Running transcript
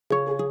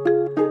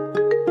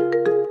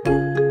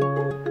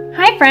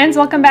friends,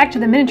 welcome back to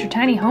the Miniature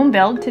Tiny Home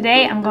Build.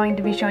 Today I'm going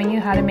to be showing you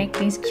how to make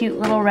these cute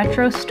little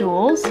retro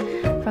stools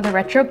for the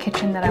retro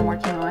kitchen that I'm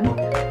working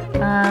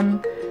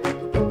on.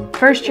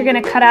 First you're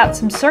going to cut out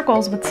some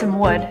circles with some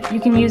wood.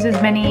 You can use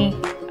as many,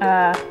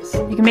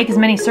 you can make as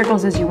many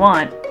circles as you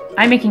want.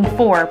 I'm making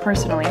 4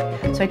 personally.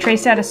 So I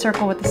traced out a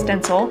circle with the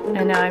stencil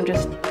and now I'm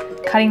just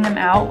cutting them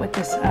out with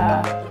this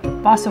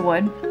balsa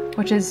wood,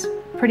 which is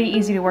pretty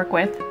easy to work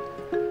with.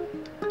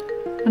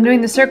 When doing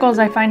the circles,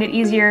 I find it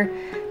easier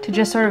to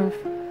just sort of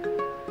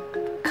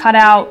cut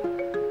out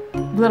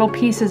little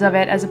pieces of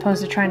it as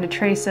opposed to trying to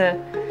trace a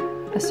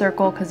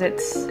circle, because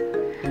it's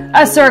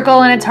a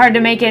circle and it's hard to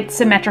make it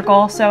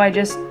symmetrical, so I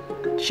just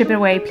chip it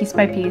away piece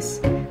by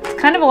piece.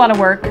 It's kind of a lot of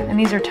work, and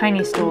these are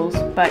tiny stools,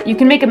 but you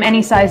can make them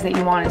any size that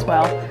you want as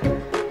well.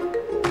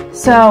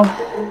 So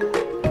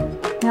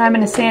now I'm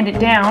going to sand it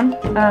down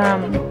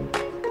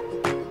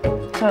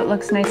so it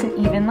looks nice and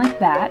even like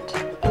that.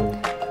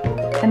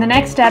 And the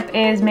next step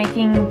is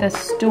making the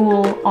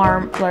stool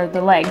arm, or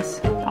the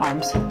legs,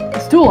 the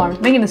stool arms,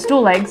 making the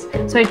stool legs.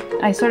 So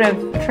I sort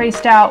of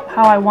traced out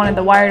how I wanted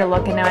the wire to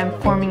look, and now I'm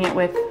forming it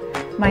with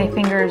my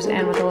fingers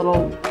and with a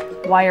little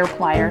wire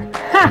plier.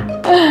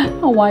 Ha!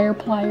 A wire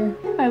plier.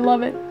 I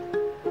love it.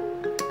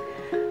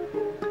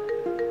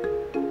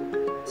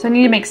 So I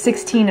need to make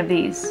 16 of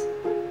these.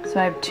 So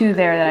I have 2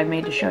 there that I've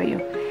made to show you.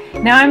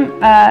 Now I'm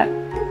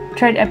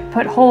trying to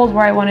put holes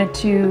where I wanted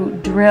to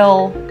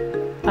drill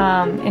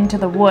into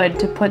the wood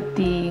to put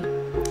the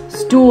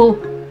stool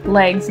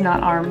legs,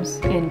 not arms,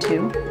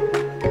 into.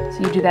 So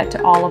you do that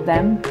to all of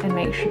them and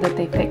make sure that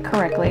they fit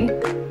correctly.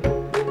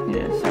 You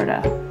just sort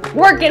of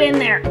work it in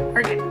there.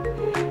 Work it.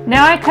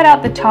 Now I cut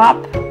out the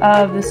top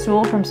of the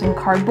stool from some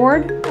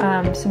cardboard,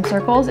 some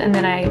circles, and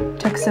then I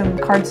took some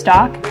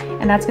cardstock,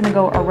 and that's going to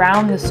go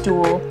around the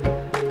stool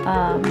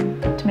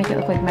to make it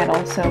look like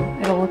metal. So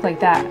it'll look like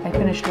that. I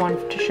finished one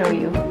to show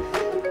you.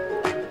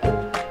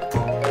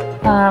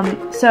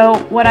 So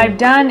what I've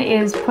done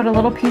is put a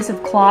little piece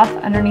of cloth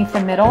underneath the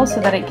middle so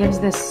that it gives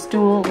this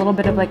stool a little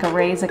bit of like a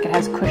raise, like it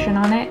has cushion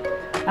on it.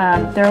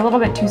 They're a little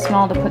bit too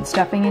small to put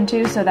stuffing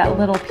into, so that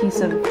little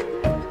piece of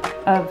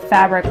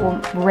fabric will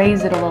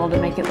raise it a little to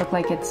make it look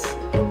like it's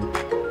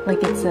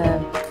a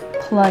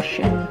plush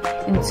and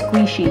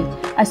squishy,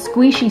 a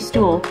squishy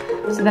stool.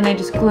 So then I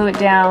just glue it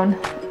down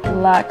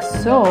like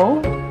so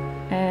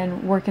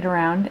and work it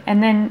around.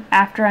 And then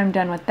after I'm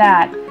done with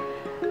that,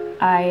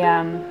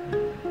 I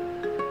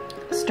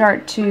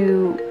start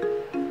to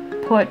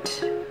put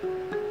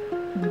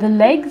the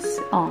legs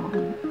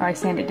on, or I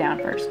sand it down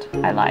first.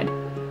 I lied.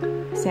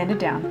 Sand it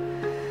down.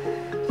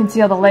 You can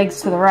see all the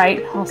legs to the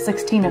right, all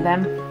 16 of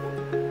them.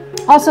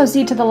 Also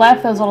see to the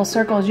left those little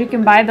circles. You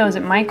can buy those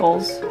at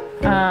Michael's,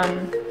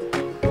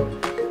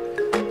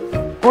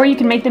 or you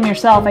can make them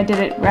yourself. I did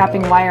it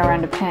wrapping wire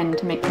around a pen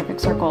to make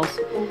perfect circles.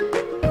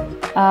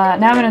 Now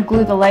I'm going to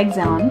glue the legs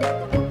on,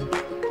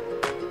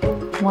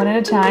 one at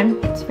a time.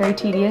 It's very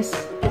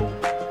tedious,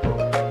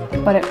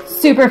 but it's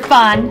super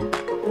fun.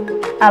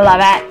 I love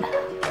it.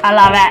 I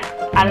love it.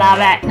 I love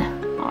it.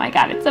 Oh my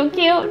god, it's so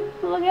cute.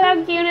 Look at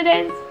how cute it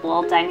is.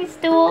 Little tiny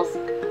stools.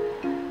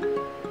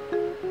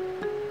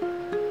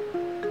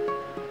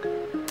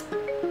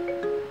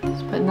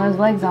 Just putting those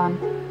legs on.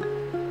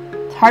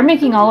 It's hard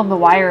making all of the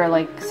wire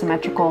like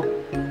symmetrical.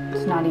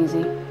 It's not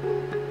easy.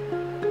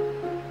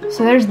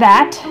 So there's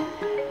that.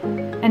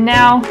 And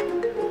now,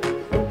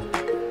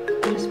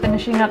 just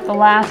finishing up the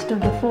last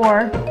of the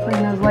 4,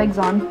 putting those legs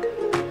on.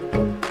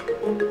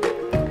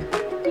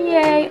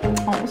 Yay!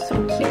 Oh, so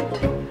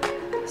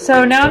cute.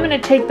 So now I'm going to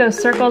take those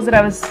circles that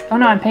I was... Oh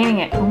no, I'm painting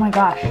it. Oh my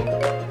gosh.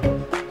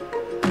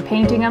 I'm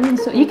painting them.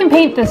 So you can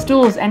paint the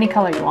stools any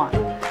color you want.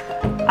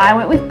 I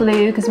went with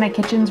blue because my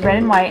kitchen's red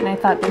and white, and I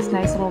thought this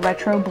nice little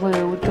retro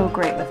blue would go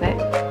great with it.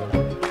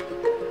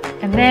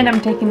 And then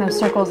I'm taking those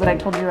circles that I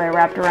told you I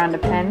wrapped around a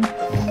pen.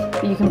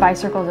 You can buy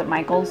circles at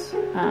Michael's.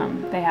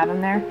 They have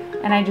them there.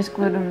 And I just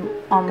glued them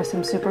on with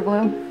some super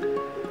glue.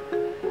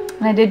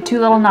 And I did 2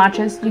 little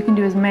notches. You can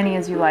do as many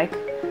as you like.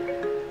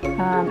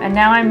 And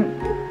now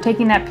I'm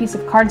taking that piece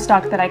of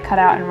cardstock that I cut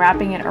out and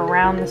wrapping it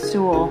around the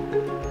stool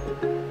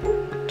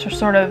to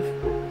sort of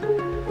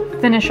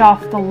finish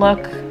off the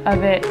look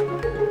of it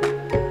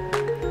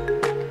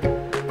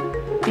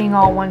being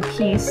all one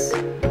piece.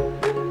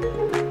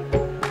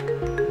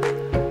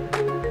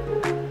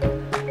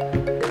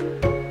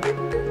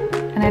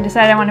 And I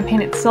decided I want to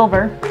paint it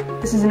silver.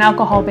 This is an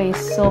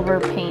alcohol-based silver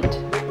paint.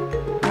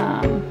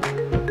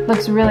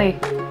 Looks really,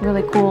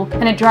 really cool,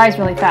 and it dries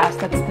really fast.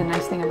 That's the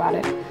nice thing about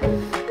it.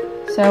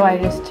 So I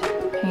just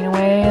paint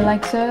away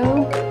like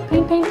so.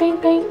 Paint, paint,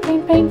 paint, paint,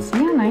 paint, paint. See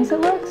how nice it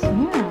looks?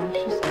 Yeah,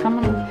 it's just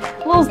coming.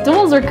 Little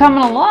stools are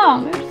coming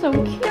along. They're so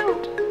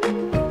cute.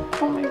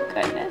 Oh my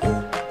goodness.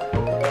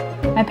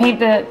 I paint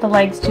the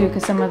legs too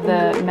because some of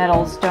the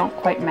metals don't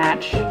quite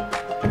match.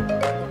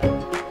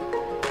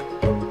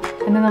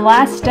 And then the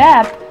last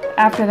step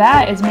after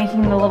that is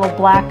making the little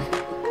black,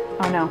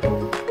 oh no,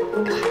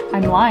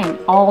 I'm lying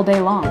all day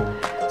long.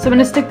 So I'm going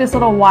to stick this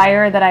little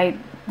wire that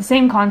the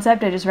same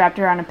concept, I just wrapped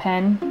it around a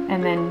pen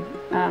and then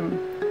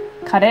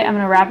cut it. I'm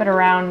going to wrap it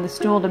around the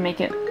stool to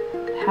make it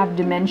have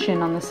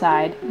dimension on the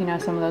side. You know,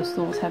 some of those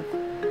stools have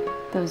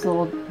those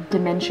little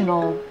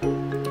dimensional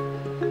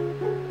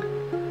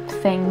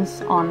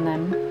things on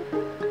them.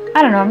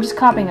 I don't know, I'm just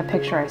copying a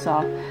picture I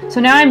saw. So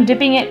now I'm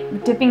dipping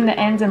the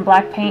ends in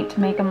black paint to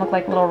make them look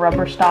like little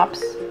rubber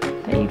stops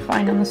that you'd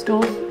find on the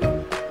stools.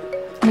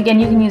 And again,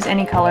 you can use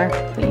any color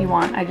that you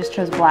want. I just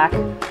chose black.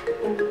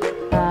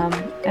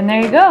 And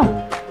there you go.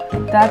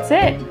 That's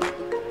it.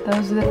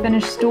 Those are the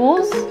finished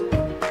stools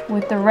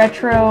with the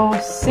retro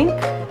sink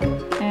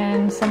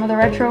and some of the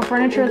retro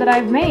furniture that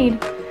I've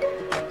made.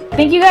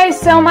 Thank you guys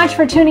so much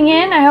for tuning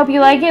in. I hope you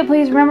like it.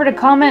 Please remember to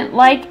comment,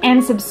 like,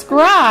 and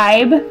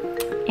subscribe.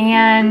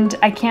 And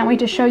I can't wait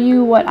to show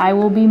you what I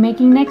will be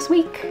making next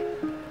week.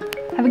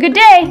 Have a good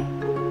day.